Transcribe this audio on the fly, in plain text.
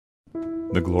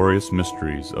The glorious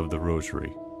mysteries of the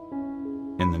Rosary.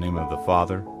 In the name of the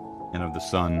Father, and of the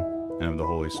Son, and of the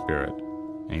Holy Spirit.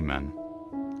 Amen.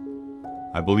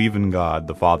 I believe in God,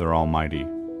 the Father Almighty,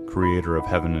 creator of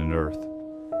heaven and earth,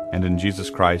 and in Jesus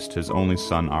Christ, his only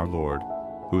Son, our Lord,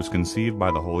 who was conceived by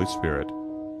the Holy Spirit,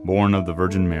 born of the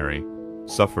Virgin Mary,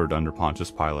 suffered under Pontius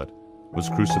Pilate, was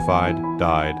crucified,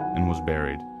 died, and was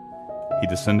buried. He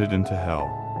descended into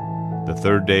hell. The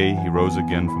third day he rose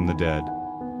again from the dead.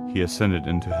 He ascended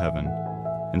into heaven,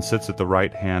 and sits at the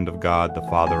right hand of God the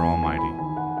Father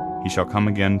Almighty. He shall come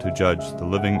again to judge the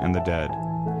living and the dead.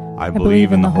 I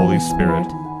believe in the Holy Spirit,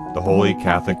 the Holy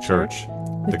Catholic Church,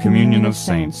 the communion of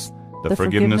saints, the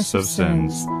forgiveness of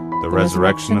sins, the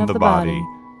resurrection of the body,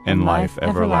 and life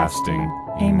everlasting.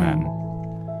 Amen.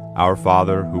 Our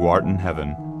Father, who art in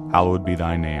heaven, hallowed be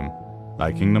thy name.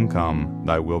 Thy kingdom come,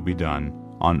 thy will be done,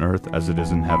 on earth as it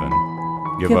is in heaven.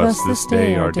 Give us this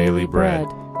day our daily bread,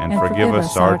 and forgive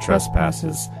us our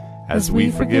trespasses, as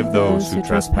we forgive those who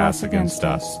trespass against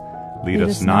us. Lead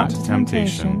us not to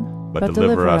temptation, but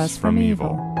deliver us from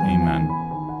evil. Amen.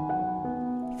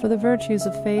 For the virtues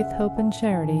of faith, hope, and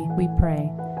charity, we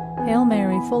pray. Hail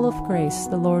Mary, full of grace,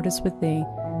 the Lord is with thee.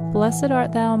 Blessed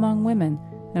art thou among women,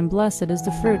 and blessed is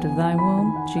the fruit of thy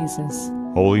womb, Jesus.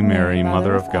 Holy Mary,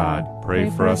 Mother of God, pray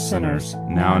for us sinners,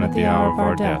 now and at the hour of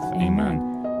our death.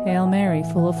 Amen. Hail Mary,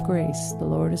 full of grace, the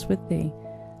Lord is with thee.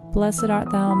 Blessed art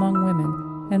thou among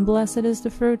women, and blessed is the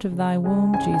fruit of thy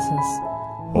womb, Jesus.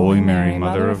 Holy Mary,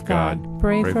 Mother of God,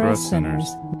 pray for us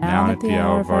sinners, now and at the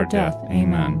hour of our death.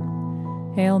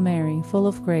 Amen. Hail Mary, full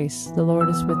of grace, the Lord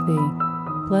is with thee.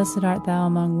 Blessed art thou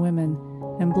among women,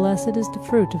 and blessed is the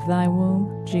fruit of thy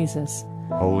womb, Jesus.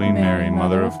 Holy Mary,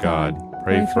 Mother of God,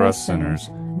 pray for us sinners,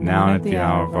 now and at the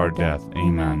hour of our death.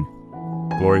 Amen.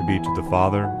 Glory be to the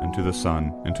Father, and to the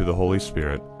Son, and to the Holy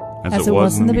Spirit, as it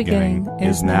was in the beginning,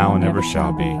 is now, and ever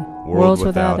shall be, world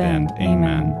without end.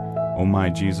 Amen. O my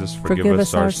Jesus, forgive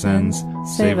us our sins,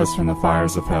 save us from the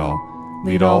fires of hell.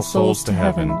 Lead all souls to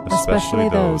heaven, especially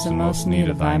those in most need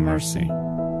of thy mercy.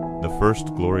 The first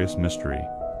glorious mystery,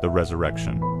 the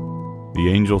Resurrection.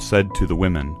 The angel said to the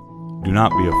women, "Do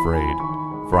not be afraid,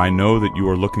 for I know that you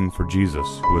are looking for Jesus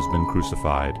who has been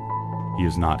crucified. He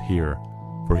is not here,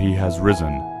 for he has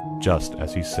risen, just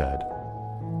as he said.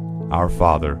 Our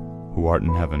Father, who art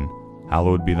in heaven,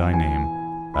 hallowed be thy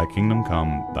name. Thy kingdom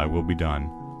come, thy will be done,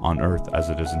 on earth as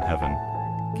it is in heaven.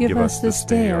 Give us this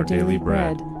day our daily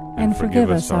bread, and forgive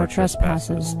us our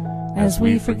trespasses, as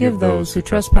we forgive those who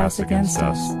trespass against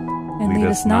us. And lead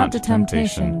us not to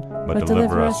temptation, but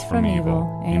deliver us from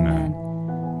evil. Amen.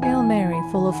 Hail Mary,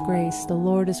 full of grace, the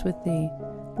Lord is with thee.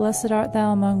 Blessed art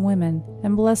thou among women,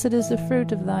 and blessed is the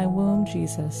fruit of thy womb,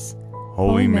 Jesus.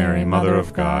 Holy Mary, Mother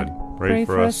of God, pray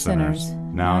for us sinners,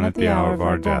 now and at the hour of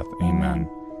our death. Amen.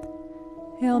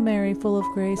 Hail Mary, full of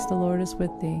grace, the Lord is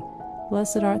with thee.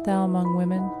 Blessed art thou among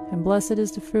women, and blessed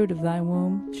is the fruit of thy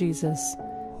womb, Jesus.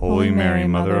 Holy Mary,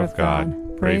 Mother of God,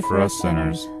 pray for us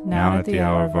sinners, now and at the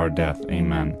hour of our death.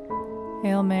 Amen.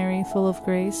 Hail Mary, full of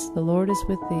grace, the Lord is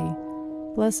with thee.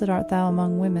 Blessed art thou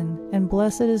among women, and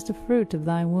blessed is the fruit of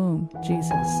thy womb,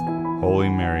 Jesus. Holy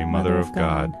Mary, Mother of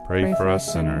God, pray for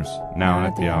us sinners, now and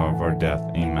at the hour of our death.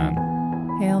 Amen.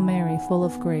 Hail Mary, full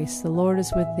of grace, the Lord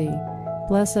is with thee.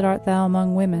 Blessed art thou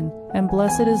among women, and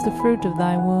blessed is the fruit of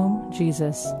thy womb,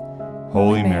 Jesus.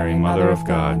 Holy Mary, Mother of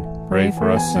God, pray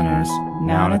for us sinners,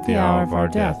 now and at the hour of our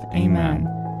death. Amen.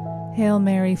 Hail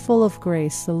Mary, full of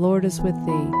grace, the Lord is with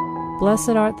thee.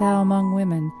 Blessed art thou among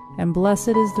women, and blessed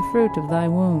is the fruit of thy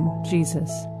womb,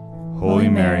 Jesus. Holy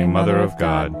Mary, Mother of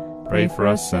God, pray for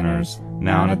us sinners,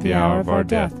 now and at the hour of our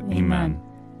death. Amen.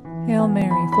 Hail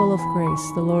Mary, full of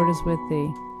grace, the Lord is with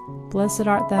thee. Blessed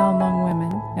art thou among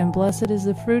women, and blessed is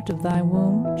the fruit of thy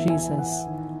womb, Jesus.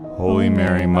 Holy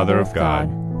Mary, Mother of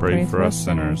God, pray for us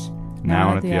sinners, now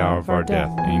and at the hour of our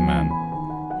death. Amen.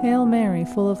 Hail Mary,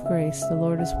 full of grace, the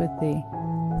Lord is with thee.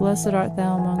 Blessed art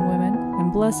thou among women,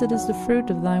 and blessed is the fruit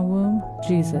of thy womb,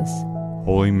 Jesus.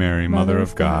 Holy Mary, Mother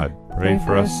of God, pray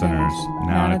for us sinners,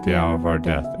 now and at the hour of our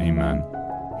death. Amen.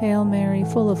 Hail Mary,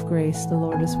 full of grace, the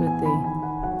Lord is with thee.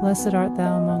 Blessed art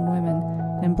thou among women,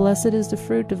 and blessed is the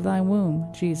fruit of thy womb,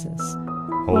 Jesus.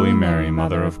 Holy Mary,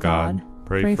 Mother of God,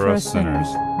 pray for us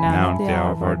sinners, now and at the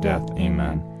hour of our death.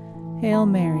 Amen. Hail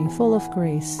Mary, full of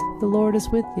grace, the Lord is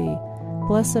with thee.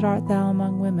 Blessed art thou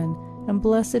among women, and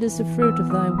blessed is the fruit of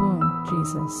thy womb,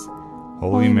 Jesus.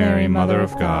 Holy Mary, Mother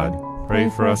of God, pray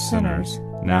for us sinners,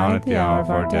 now and at the hour of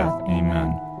our death.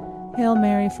 Amen. Hail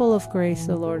Mary, full of grace,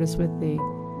 the Lord is with thee.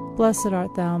 Blessed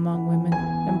art thou among women,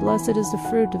 and blessed is the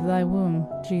fruit of thy womb,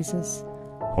 Jesus.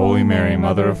 Holy Mary,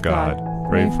 Mother of God,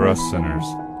 pray for us sinners,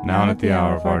 now and at the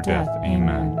hour of our death.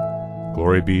 Amen.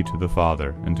 Glory be to the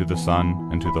Father, and to the Son,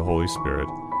 and to the Holy Spirit,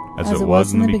 as it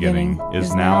was in the beginning,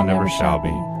 is now, and ever shall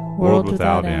be, world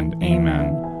without end.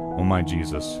 Amen. O my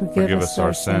Jesus, forgive us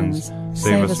our sins,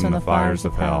 save us from the fires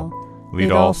of hell.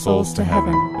 Lead all souls to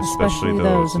heaven, especially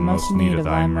those in most need of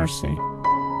thy mercy.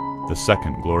 The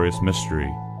second glorious mystery,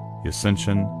 the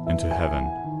Ascension into heaven.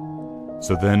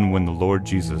 So then, when the Lord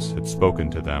Jesus had spoken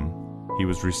to them, he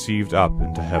was received up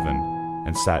into heaven,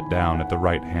 and sat down at the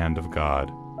right hand of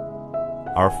God.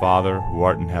 Our Father, who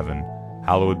art in heaven,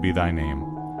 hallowed be thy name.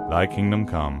 Thy kingdom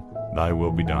come, thy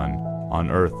will be done,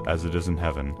 on earth as it is in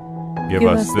heaven. Give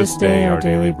us this day our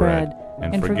daily bread,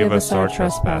 and forgive us our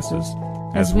trespasses,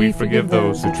 as we forgive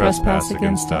those who trespass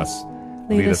against us.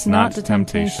 Lead us not to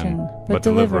temptation, but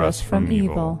deliver us from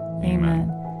evil. Amen.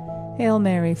 Hail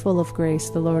Mary, full of grace,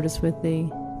 the Lord is with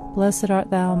thee. Blessed art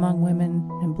thou among women,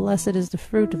 and blessed is the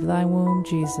fruit of thy womb,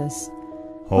 Jesus.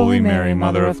 Holy Mary,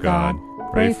 Mother of God,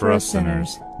 pray for us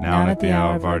sinners, now and at the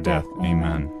hour of our death.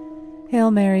 Amen. Hail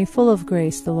Mary, full of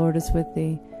grace, the Lord is with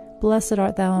thee. Blessed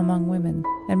art thou among women,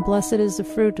 and blessed is the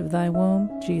fruit of thy womb,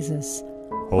 Jesus.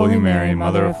 Holy Mary,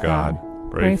 Mother of God,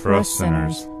 pray for us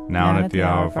sinners, now and at the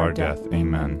hour of our death.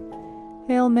 Amen.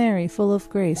 Hail Mary, full of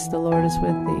grace, the Lord is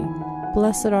with thee.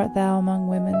 Blessed art thou among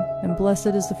women, and blessed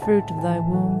is the fruit of thy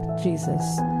womb,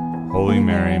 Jesus. Holy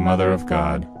Mary, Mother of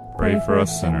God, pray for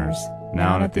us sinners,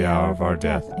 now and at the hour of our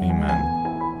death.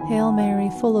 Amen. Hail Mary,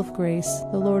 full of grace,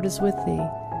 the Lord is with thee.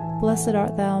 Blessed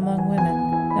art thou among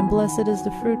women, and blessed is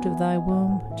the fruit of thy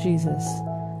womb, Jesus.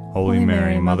 Holy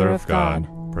Mary, Mother of God,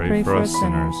 pray for us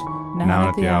sinners, now and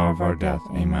at the hour of our death.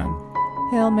 Amen.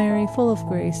 Hail Mary, full of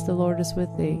grace, the Lord is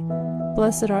with thee.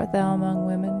 Blessed art thou among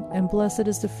women, and blessed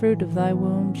is the fruit of thy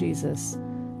womb, Jesus.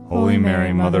 Holy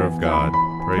Mary, Mother of God,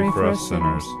 pray for us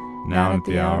sinners, now and at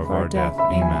the hour of our death.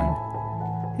 Amen.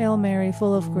 Hail Mary,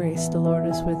 full of grace, the Lord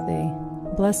is with thee.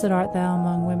 Blessed art thou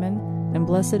among women, and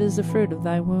blessed is the fruit of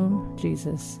thy womb,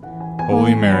 Jesus.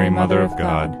 Holy Mary, Mother of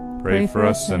God, pray for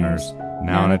us sinners,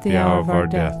 now and at the hour of our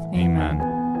death. Amen.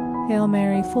 Hail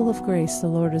Mary, full of grace, the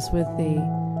Lord is with thee.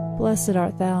 Blessed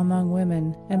art thou among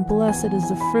women, and blessed is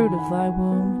the fruit of thy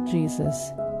womb,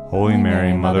 Jesus. Holy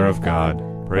Mary, Mother of God,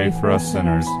 pray for us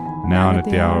sinners, now and at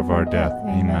the hour of our death.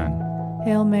 Amen.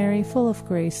 Hail Mary, full of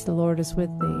grace, the Lord is with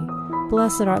thee.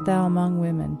 Blessed art thou among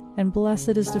women, and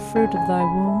blessed is the fruit of thy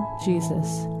womb,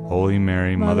 Jesus. Holy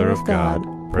Mary, Mother of God,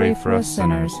 pray for us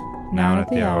sinners, now and at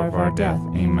the hour of our death.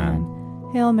 Amen.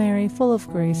 Hail Mary, full of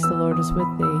grace, the Lord is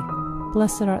with thee.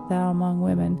 Blessed art thou among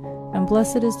women, and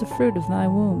blessed is the fruit of thy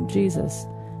womb, Jesus.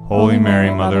 Holy Mary,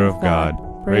 Mother of God,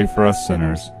 pray for us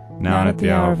sinners, now and at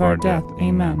the hour of our death.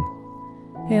 Amen.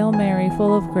 Hail Mary,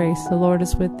 full of grace, the Lord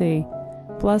is with thee.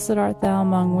 Blessed art thou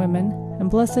among women, and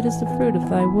blessed is the fruit of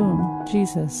thy womb,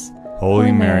 Jesus.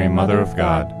 Holy Mary, Mother of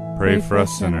God, pray for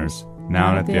us sinners, now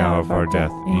and at the hour of our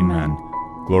death. Amen.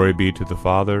 Glory be to the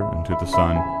Father, and to the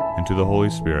Son, and to the Holy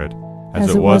Spirit,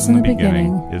 as it was in the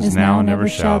beginning, is now, and ever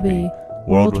shall be,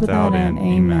 world without end.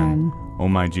 Amen. O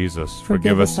my Jesus,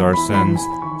 forgive us our sins,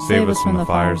 save us from the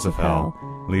fires of hell.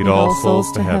 Lead all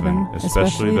souls to heaven,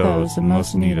 especially those in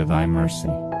most need of thy mercy.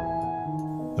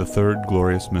 The third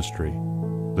glorious mystery,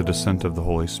 the descent of the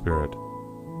Holy Spirit.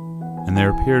 And there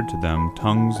appeared to them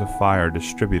tongues of fire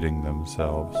distributing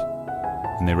themselves,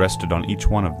 and they rested on each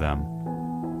one of them.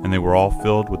 And they were all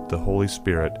filled with the Holy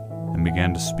Spirit, and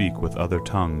began to speak with other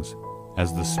tongues,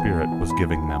 as the Spirit was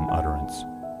giving them utterance.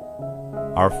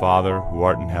 Our Father, who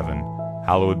art in heaven,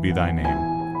 hallowed be thy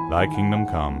name. Thy kingdom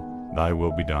come, thy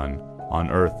will be done, on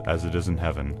earth as it is in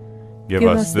heaven. Give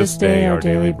us this day our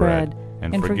daily bread,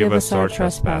 and forgive us our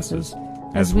trespasses,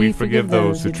 as we forgive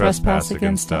those who trespass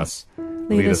against us.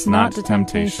 Lead us not to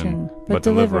temptation, but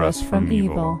deliver us from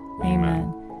evil.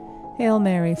 Amen. Hail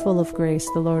Mary, full of grace,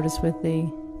 the Lord is with thee.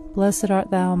 Blessed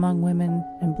art thou among women,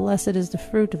 and blessed is the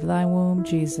fruit of thy womb,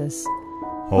 Jesus.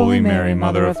 Holy Mary,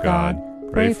 Mother of God,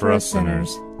 pray for us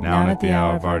sinners, now and at the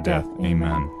hour of our death.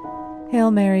 Amen. Hail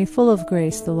Mary, full of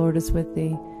grace, the Lord is with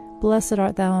thee. Blessed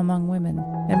art thou among women,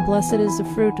 and blessed is the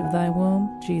fruit of thy womb,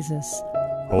 Jesus.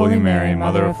 Holy Mary,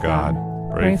 Mother of God,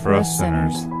 pray for us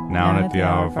sinners, now and at the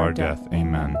hour of our death.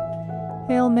 Amen.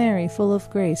 Hail Mary, full of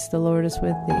grace, the Lord is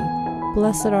with thee.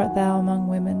 Blessed art thou among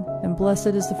women, and blessed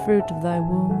is the fruit of thy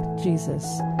womb, Jesus.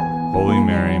 Holy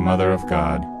Mary, Mother of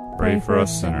God, pray for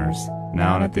us sinners,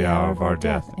 now and at the hour of our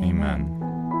death. Amen.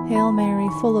 Hail Mary,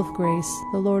 full of grace,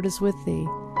 the Lord is with thee.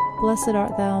 Blessed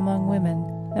art thou among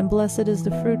women, and blessed is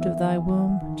the fruit of thy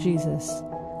womb, Jesus.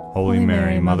 Holy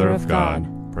Mary, Mother of God,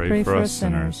 pray for us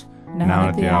sinners, now and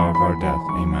at the hour of our death.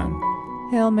 Amen.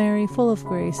 Hail Mary, full of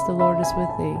grace, the Lord is with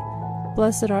thee.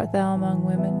 Blessed art thou among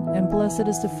women, and blessed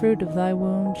is the fruit of thy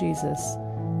womb, Jesus.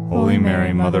 Holy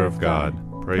Mary, Mother of God,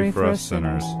 pray for us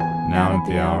sinners, now and at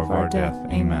the hour of our death.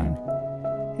 Amen.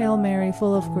 Hail Mary,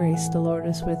 full of grace, the Lord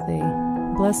is with thee.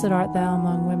 Blessed art thou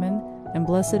among women, and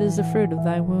blessed is the fruit of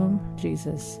thy womb,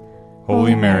 Jesus.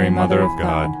 Holy Mary, Mother of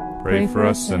God, pray for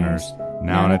us sinners,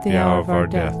 now and at the hour of our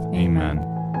death. Amen.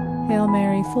 Hail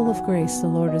Mary, full of grace, the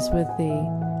Lord is with thee.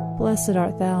 Blessed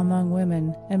art thou among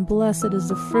women, and blessed is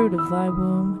the fruit of thy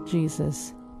womb,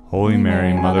 Jesus. Holy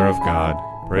Mary, Mother of God,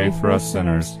 pray for us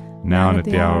sinners, now and at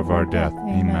the hour of our death.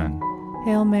 Amen.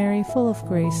 Hail Mary, full of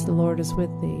grace, the Lord is with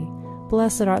thee.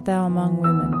 Blessed art thou among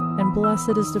women, and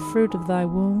blessed is the fruit of thy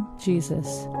womb,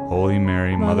 Jesus. Holy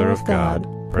Mary, Mother of God,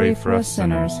 pray for us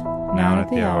sinners, now and at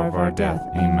the hour of our death.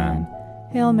 Amen.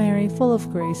 Hail Mary, full of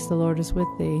grace, the Lord is with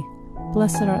thee.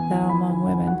 Blessed art thou among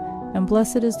women, and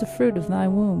blessed is the fruit of thy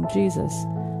womb, Jesus.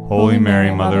 Holy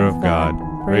Mary, Mother of God,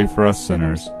 pray for us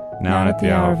sinners, now and at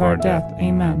the hour of our death.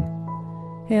 Amen.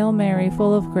 Hail Mary,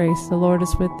 full of grace, the Lord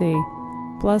is with thee.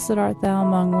 Blessed art thou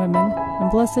among women,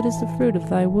 and blessed is the fruit of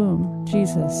thy womb,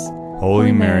 Jesus.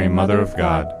 Holy Mary, Mother of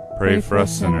God, pray for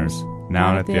us sinners, now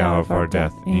and at the hour of our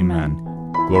death. Amen.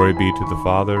 Glory be to the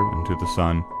Father, and to the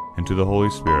Son, and to the Holy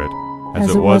Spirit,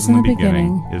 as it was in the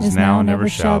beginning, is now, and ever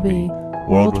shall be,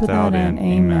 world without end.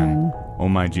 Amen. O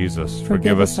my Jesus,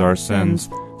 forgive us our sins,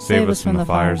 save us from the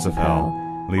fires of hell.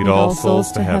 Lead all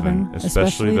souls to heaven,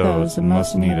 especially those in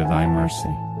most need of thy mercy.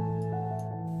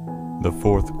 The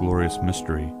fourth glorious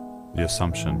mystery, the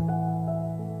Assumption.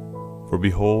 For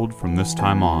behold, from this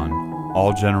time on,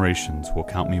 all generations will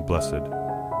count me blessed,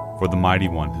 for the Mighty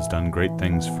One has done great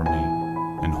things for me,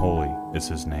 and holy is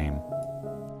his name.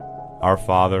 Our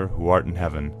Father, who art in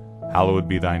heaven, hallowed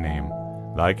be thy name.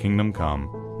 Thy kingdom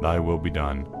come, thy will be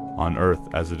done, on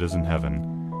earth as it is in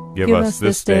heaven. Give us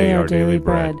this day our daily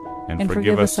bread, and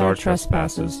forgive us our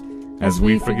trespasses, as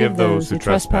we forgive those who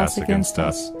trespass against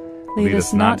us. Lead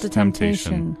us not to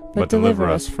temptation, but deliver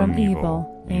us from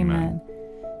evil. Amen.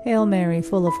 Hail Mary,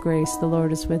 full of grace, the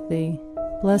Lord is with thee.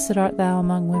 Blessed art thou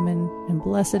among women, and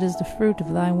blessed is the fruit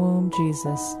of thy womb,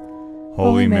 Jesus.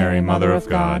 Holy Mary, Mother of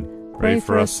God, pray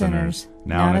for us sinners,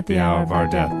 now and at the hour of our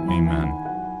death.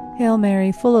 Amen. Hail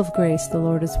Mary, full of grace, the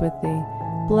Lord is with thee.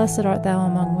 Blessed art thou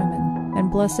among women, and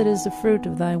blessed is the fruit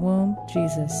of thy womb,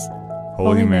 Jesus.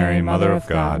 Holy Mary, Mother of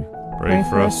God, pray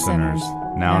for us sinners,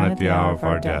 now and at the hour of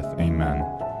our death. Amen.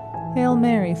 Hail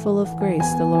Mary, full of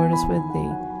grace, the Lord is with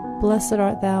thee. Blessed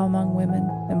art thou among women,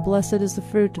 and blessed is the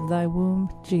fruit of thy womb,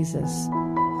 Jesus.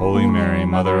 Holy Mary,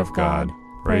 Mother of God,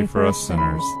 pray for us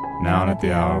sinners, now and at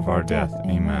the hour of our death.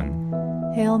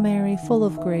 Amen. Hail Mary, full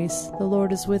of grace, the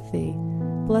Lord is with thee.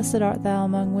 Blessed art thou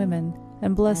among women,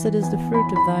 and blessed is the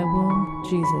fruit of thy womb,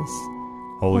 Jesus.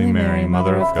 Holy Mary,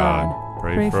 Mother of God,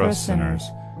 pray for us sinners,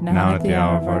 now and at the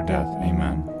hour of our death.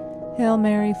 Amen. Hail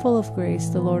Mary, full of grace,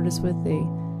 the Lord is with thee.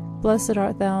 Blessed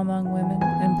art thou among women,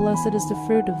 and blessed is the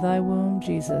fruit of thy womb,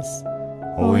 Jesus.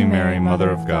 Holy Mary, Mother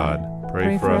of God,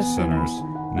 pray for us sinners,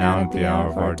 now and at the hour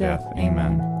of our death.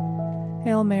 Amen.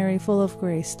 Hail Mary, full of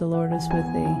grace, the Lord is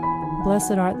with thee.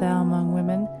 Blessed art thou among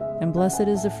women, and blessed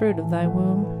is the fruit of thy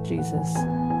womb, Jesus.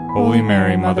 Holy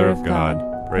Mary, Mother of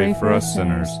God, pray for us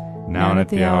sinners, now and at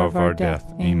the hour of our death.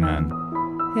 Amen.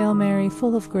 Hail Mary,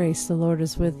 full of grace, the Lord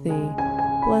is with thee.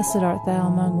 Blessed art thou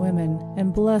among women,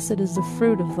 and blessed is the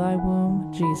fruit of thy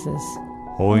womb, Jesus.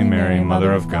 Holy Mary,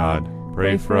 Mother of God,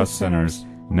 pray for us sinners,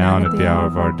 now and at the hour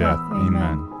of our death.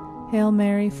 Amen. Hail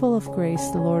Mary, full of grace,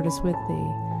 the Lord is with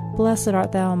thee. Blessed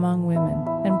art thou among women,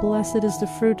 and blessed is the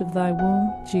fruit of thy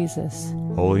womb, Jesus.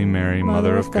 Holy Mary,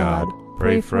 Mother of God,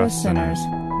 pray for us sinners,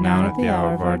 now and at the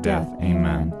hour of our death.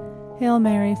 Amen. Hail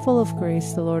Mary, full of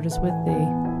grace, the Lord is with thee.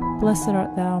 Blessed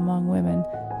art thou among women,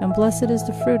 and blessed is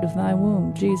the fruit of thy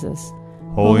womb, Jesus.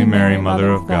 Holy Mary,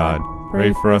 Mother of God,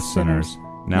 pray for us sinners,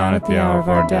 now and at the hour of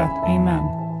our death. Amen.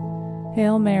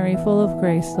 Hail Mary, full of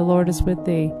grace, the Lord is with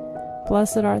thee.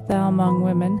 Blessed art thou among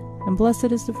women, and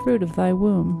blessed is the fruit of thy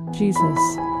womb, Jesus.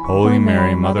 Holy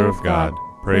Mary, Mother of God,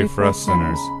 pray for us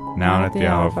sinners, now and at the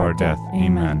hour of our death.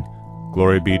 Amen.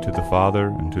 Glory be to the Father,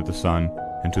 and to the Son,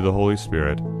 and to the Holy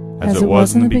Spirit, as it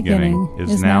was in the beginning,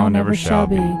 is now, and ever shall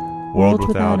be, world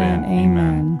without end.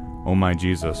 Amen. O my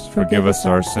Jesus, forgive us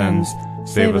our sins,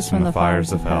 save us from the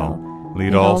fires of hell.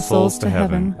 Lead all souls to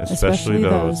heaven, especially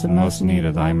those in most need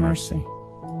of thy mercy.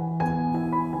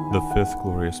 The fifth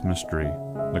glorious mystery,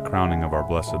 the crowning of our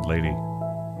Blessed Lady.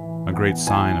 A great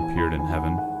sign appeared in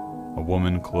heaven, a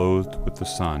woman clothed with the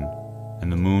sun,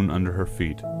 and the moon under her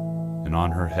feet, and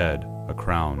on her head a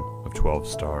crown of 12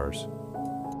 stars.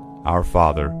 Our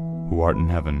Father, who art in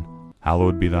heaven,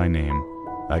 hallowed be thy name.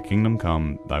 Thy kingdom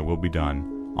come, thy will be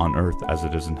done, on earth as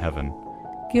it is in heaven.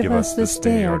 Give us this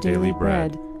day our daily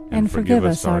bread, and forgive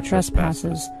us our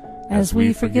trespasses, as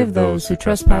we forgive those who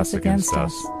trespass against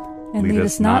us. And lead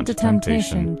us not into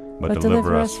temptation, but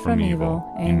deliver us from evil.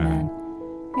 Amen.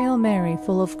 Hail Mary,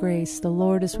 full of grace, the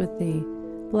Lord is with thee.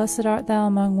 Blessed art thou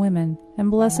among women,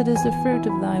 and blessed is the fruit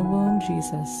of thy womb,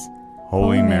 Jesus.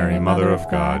 Holy Mary, Mother of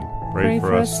God, pray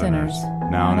for us sinners,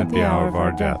 now and at the hour of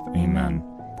our death. Amen.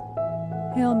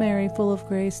 Hail Mary, full of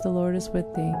grace, the Lord is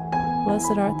with thee.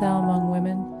 Blessed art thou among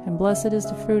women, and blessed is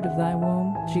the fruit of thy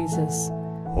womb, Jesus.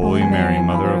 Holy Mary,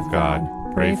 Mother of God,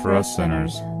 pray for us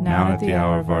sinners, now and at the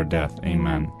hour of our death.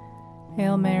 Amen.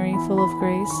 Hail Mary, full of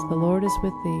grace, the Lord is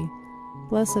with thee.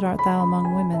 Blessed art thou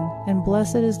among women, and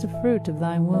blessed is the fruit of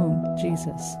thy womb,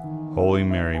 Jesus. Holy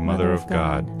Mary, Mother of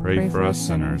God, pray for us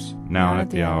sinners, now and at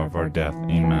the hour of our death.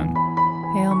 Amen.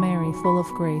 Hail Mary, full of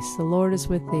grace, the Lord is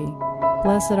with thee.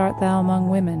 Blessed art thou among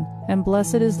women, and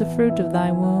blessed is the fruit of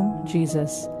thy womb,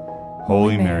 Jesus.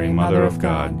 Holy Mary, Mother of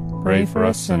God, pray for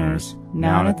us sinners,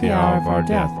 now and at the hour of our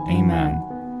death. Amen.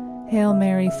 Hail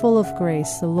Mary, full of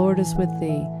grace, the Lord is with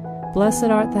thee. Blessed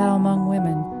art thou among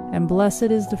women, and blessed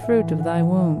is the fruit of thy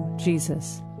womb,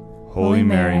 Jesus. Holy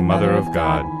Mary, Mother of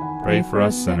God, pray for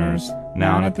us sinners,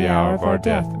 now and at the hour of our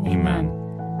death. Amen.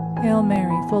 Hail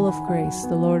Mary, full of grace,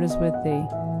 the Lord is with thee.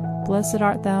 Blessed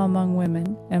art thou among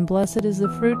women, and blessed is the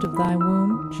fruit of thy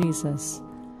womb, Jesus.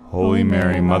 Holy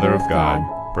Mary, Mother of God,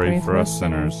 pray for us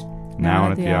sinners, now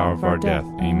and at the hour of our death.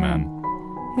 Amen.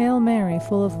 Hail Mary,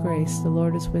 full of grace, the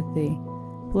Lord is with thee.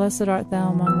 Blessed art thou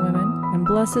among women, and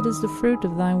blessed is the fruit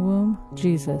of thy womb,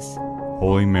 Jesus.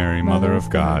 Holy Mary, Mother of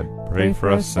God, pray for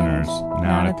us sinners,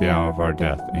 now and at the hour of our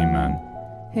death. Amen.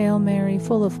 Hail Mary,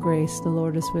 full of grace, the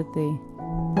Lord is with thee.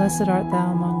 Blessed art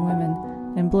thou among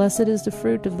women, and blessed is the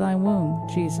fruit of thy womb,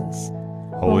 Jesus.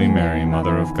 Holy Mary,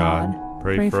 Mother of God,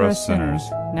 pray for us sinners,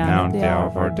 now and at the hour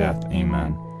of our death.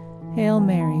 Amen. Hail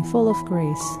Mary, full of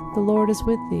grace, the Lord is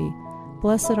with thee.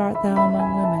 Blessed art thou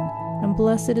among women, and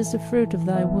blessed is the fruit of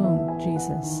thy womb,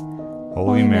 Jesus.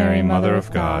 Holy Mary, Mother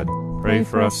of God, pray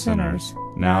for us sinners,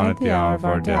 now and at the hour of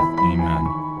our death.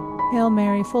 Amen. Hail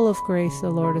Mary, full of grace, the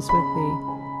Lord is with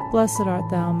thee. Blessed art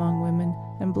thou among women,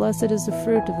 and blessed is the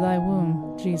fruit of thy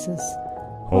womb, Jesus.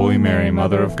 Holy Mary,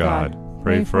 Mother of God,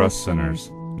 pray for us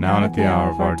sinners, now and at the hour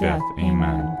of our death.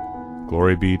 Amen.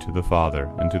 Glory be to the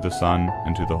Father, and to the Son,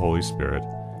 and to the Holy Spirit,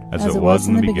 as it was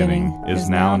in the beginning, is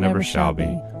now, and ever shall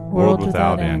be, world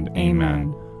without end.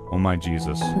 Amen. O my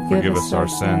Jesus, forgive us our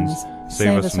sins,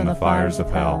 save us from the fires of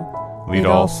hell, lead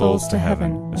all souls to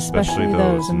heaven, especially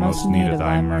those in most need of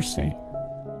thy mercy.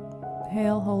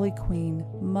 Hail, Holy Queen,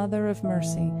 Mother of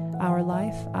mercy, our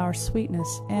life, our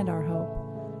sweetness, and our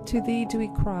hope. To thee do we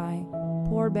cry,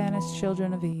 poor banished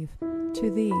children of Eve. To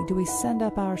thee do we send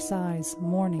up our sighs,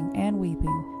 mourning and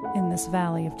weeping, in this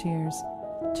valley of tears.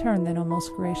 Turn then, O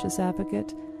most gracious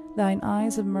Advocate, thine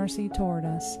eyes of mercy toward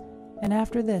us, and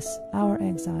after this our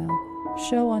exile,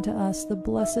 show unto us the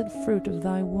blessed fruit of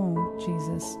thy womb,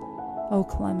 Jesus. O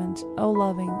clement, O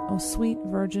loving, O sweet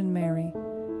Virgin Mary,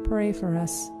 pray for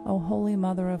us, O Holy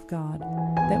Mother of God,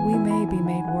 that we may be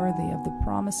made worthy of the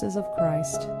promises of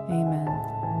Christ. Amen.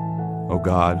 O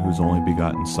God, whose only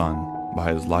begotten Son,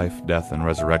 by his life, death, and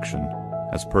resurrection,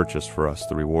 has purchased for us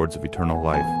the rewards of eternal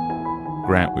life,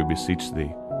 grant, we beseech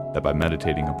thee, that by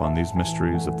meditating upon these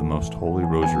mysteries of the most holy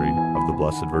Rosary of the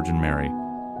Blessed Virgin Mary,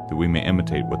 that we may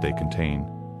imitate what they contain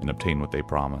and obtain what they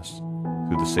promise.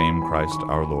 Through the same Christ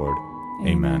our Lord.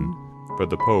 Amen. For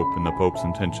the Pope and the Pope's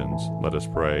intentions, let us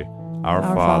pray. Our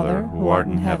Father, who art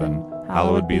in heaven,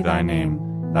 hallowed be thy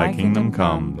name. Thy kingdom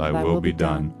come, thy will be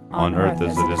done, on earth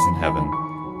as it is in heaven.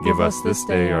 Give us this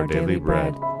day our daily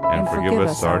bread, and forgive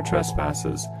us our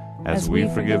trespasses, as we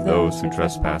forgive those who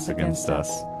trespass against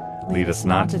us. Lead us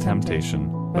not to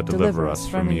temptation, but deliver us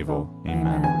from evil.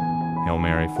 Amen. Hail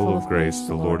Mary, full of grace,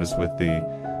 the Lord is with thee.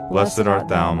 Blessed art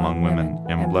thou among women,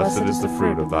 and blessed is the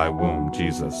fruit of thy womb,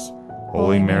 Jesus.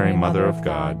 Holy Mary, Mother of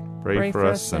God, pray for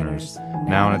us sinners,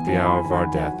 now and at the hour of our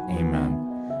death. Amen.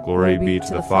 Glory be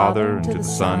to the Father, and to the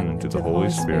Son, and to the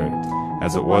Holy Spirit,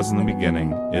 as it was in the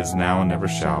beginning, is now, and ever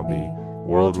shall be,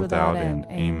 world without end.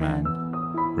 Amen.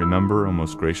 Remember, O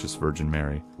most gracious Virgin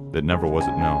Mary, that never was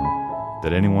it known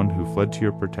that anyone who fled to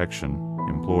your protection,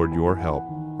 implored your help,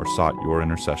 or sought your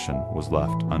intercession was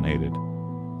left unaided.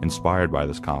 Inspired by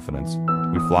this confidence,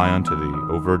 we fly unto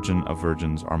thee, O Virgin of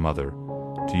Virgins, our Mother.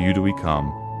 To you do we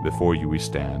come, before you we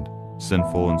stand,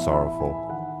 sinful and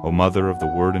sorrowful. O Mother of the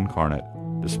Word incarnate,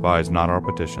 despise not our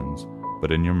petitions,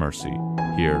 but in your mercy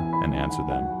hear and answer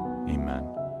them. Amen.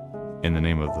 In the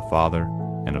name of the Father,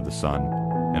 and of the Son,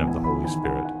 and of the Holy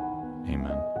Spirit.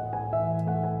 Amen.